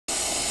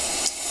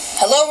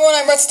Hello everyone,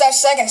 I'm Redstache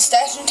second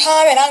Station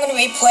Time, and I'm going to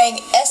be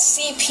playing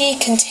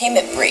SCP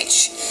Containment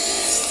Breach.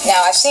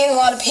 Now, I've seen a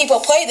lot of people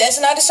play this,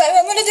 and I decided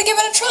I'm going to give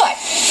it a try.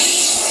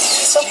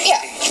 So, yeah.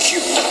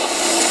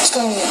 Let's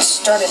go and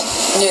start a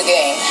new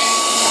game.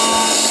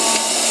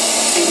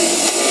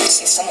 I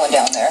see someone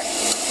down there. I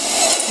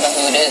don't know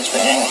who it is,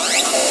 but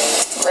anyway.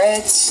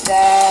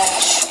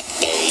 Redstache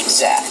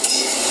Zach.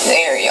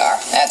 There you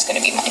are. That's going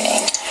to be my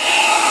name.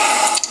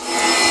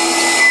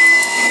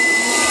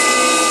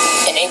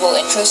 Enable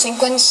intro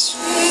sequence?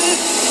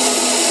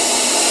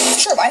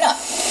 Sure, why not?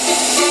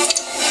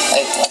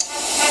 Wait, what?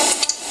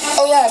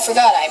 Oh yeah, I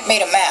forgot, I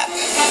made a map.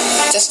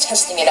 Just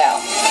testing it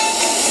out.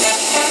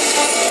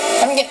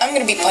 I'm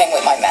gonna be playing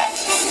with my map.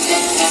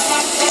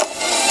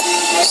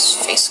 This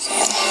face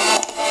cam.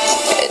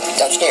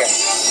 Don't you dare.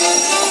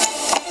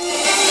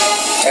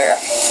 There.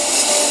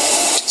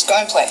 Let's go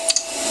and play.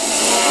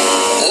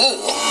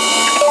 Ooh.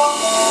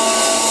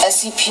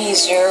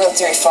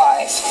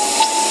 SCP-035.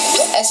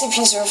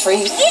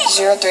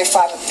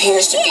 SCP-035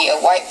 appears to be a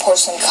white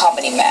porcelain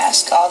comedy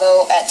mask,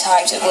 although at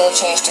times it will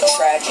change to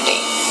tragedy.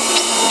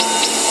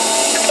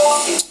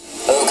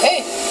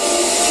 Okay.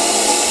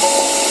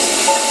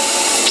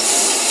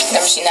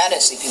 Never seen that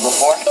SCP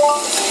before.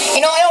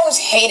 You know, I always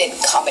hated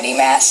comedy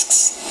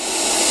masks.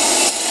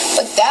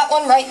 But that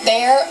one right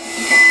there,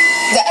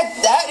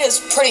 that is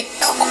pretty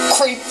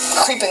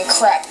freaking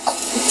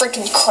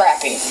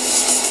crappy.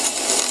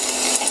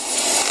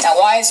 Now,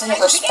 why isn't it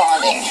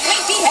responding?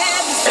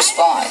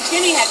 Respond.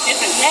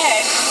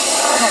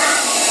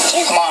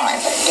 Come on.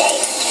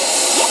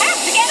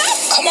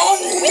 Come on,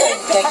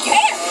 thank you.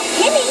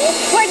 Timmy,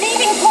 we're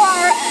leaving for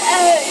our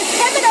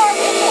seminar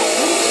weekend.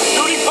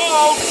 Duty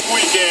called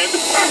weekend.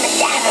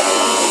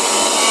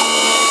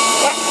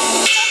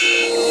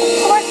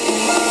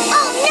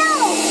 Oh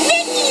no,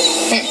 Mickey!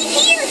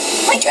 He's here!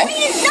 My brain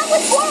is not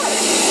with words.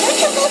 We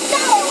should go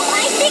sour.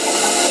 I think.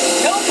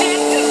 No panic,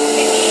 Timmy.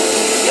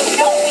 You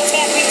know we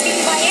can't reach you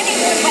by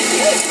anywhere but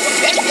you.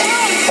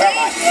 Where am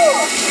I?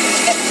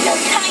 There's no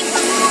time. I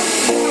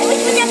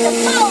wish we'd have to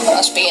follow.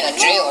 Must be in a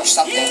jail or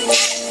something.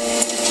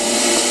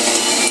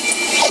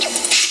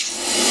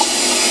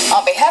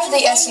 On behalf of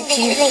the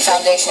SCP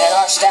Foundation and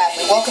our staff,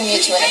 we welcome you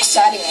to an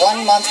exciting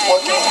one-month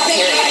working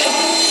period in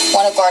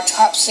one of our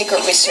top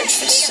secret research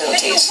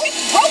facilities.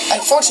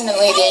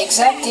 Unfortunately, the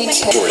exact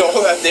details... Do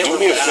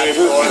me a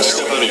favor and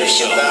step out of your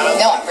cell.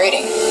 No, I'm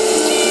reading.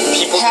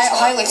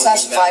 Highly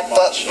classified,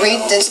 but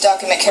read this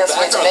document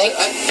carefully to make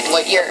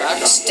your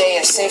stay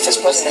as safe as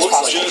pleasant as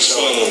possible. Just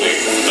follow me.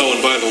 Oh,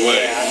 and by the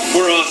way,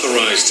 we're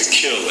authorized to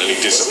kill any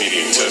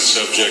disobedient test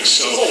subjects,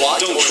 so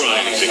don't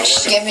try anything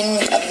stupid. Given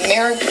a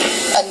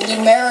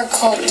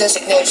numerical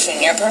designation,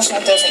 your personal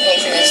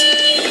designation is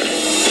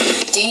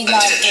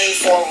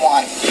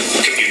D9341.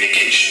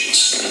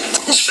 Communications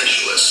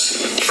Specialist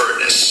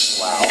Furnace.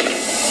 Wow.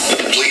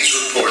 Please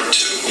report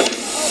to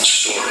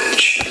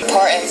storage.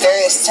 Part in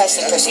various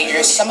testing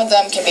procedures. Some of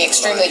them can be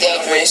extremely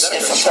dangerous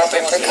if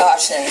appropriate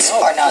precautions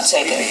are not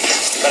taken.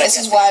 This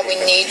is why we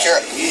need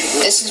your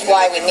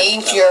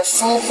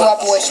full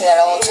cooperation at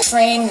all times.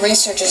 Trained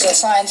researchers and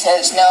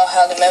scientists know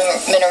how to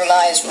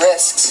minimize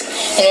risks.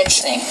 And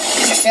interesting,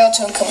 if you fail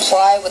to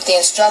comply with the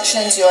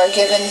instructions you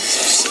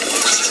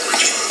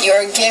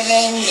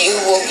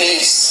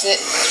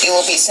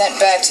will be sent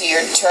back to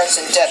your terms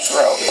in death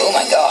row. Oh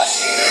my god.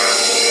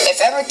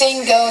 If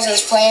everything goes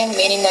as planned,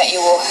 meaning that you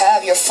will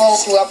have your full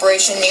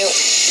cooperation, you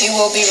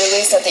will be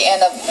released at the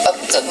end of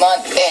the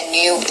month, and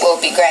you will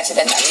be granted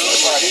an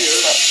absolute pardon.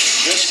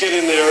 Just get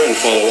in there and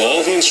follow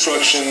all the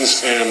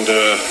instructions, and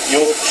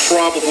you'll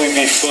probably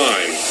be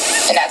fine.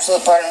 An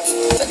absolute pardon of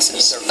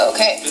offenses.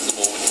 Okay.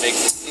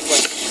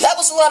 That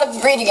was a lot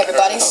of reading,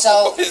 everybody.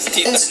 So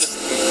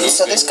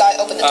this guy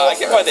opened the door. I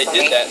get why they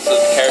did that, so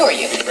the character Who are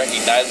you? would be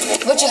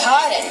recognizable. What you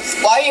hiding?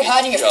 Why are you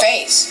hiding your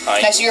face?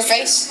 Can I see your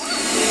face?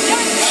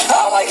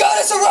 Oh my god,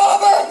 it's a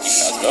robber!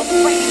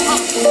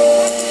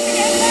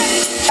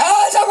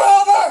 Oh, it's a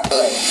robber!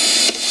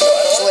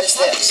 So what is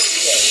this?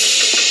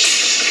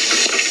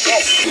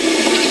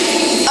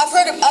 I've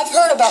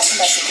heard about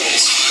some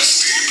SCPs.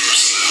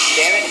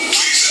 Damn it.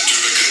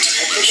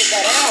 I figured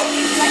that out.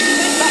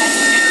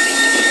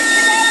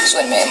 So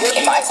wait a minute,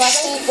 in my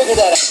class, I figured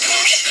that out.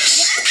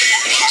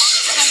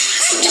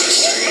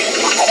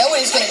 I know what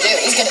he's gonna do.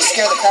 He's gonna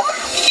scare the crap out of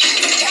me.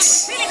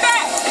 Yes. Hey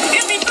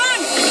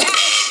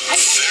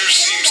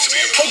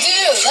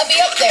dude, let me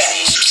up there.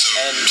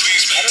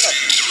 Please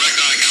maintain direct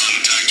eye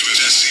contact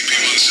with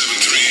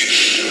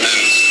SCP-173 and...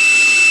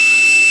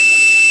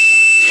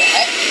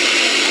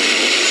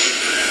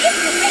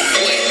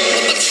 What?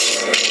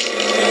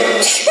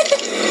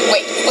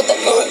 Wait, what the...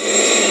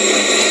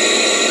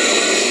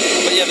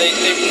 But yeah, they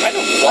kind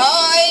of...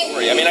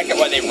 Hi! I mean, I get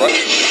why they run.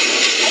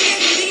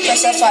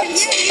 Press F5 and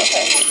see.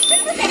 Okay.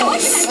 Oh,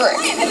 frick.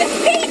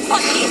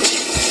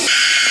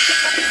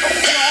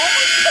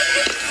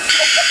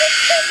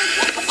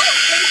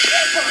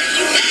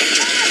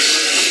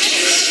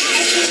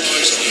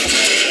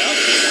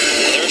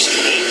 There's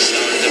some things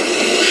that are different.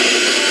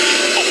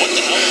 Oh, what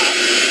the hell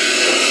happened?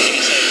 Can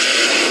you say it?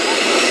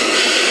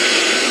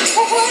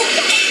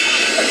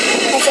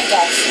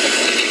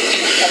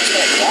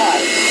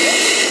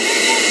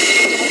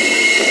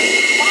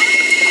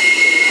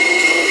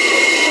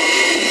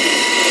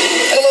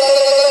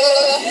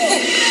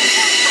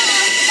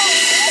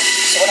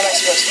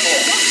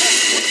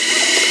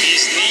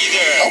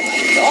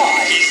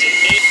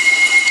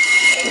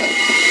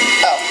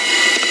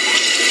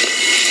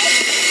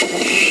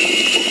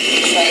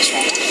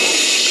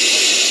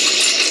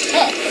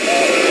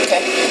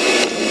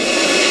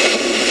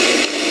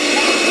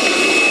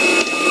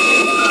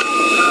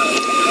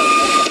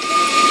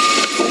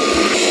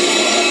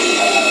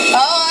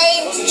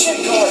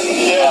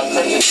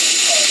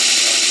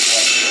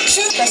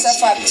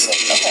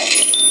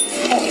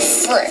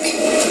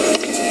 brick.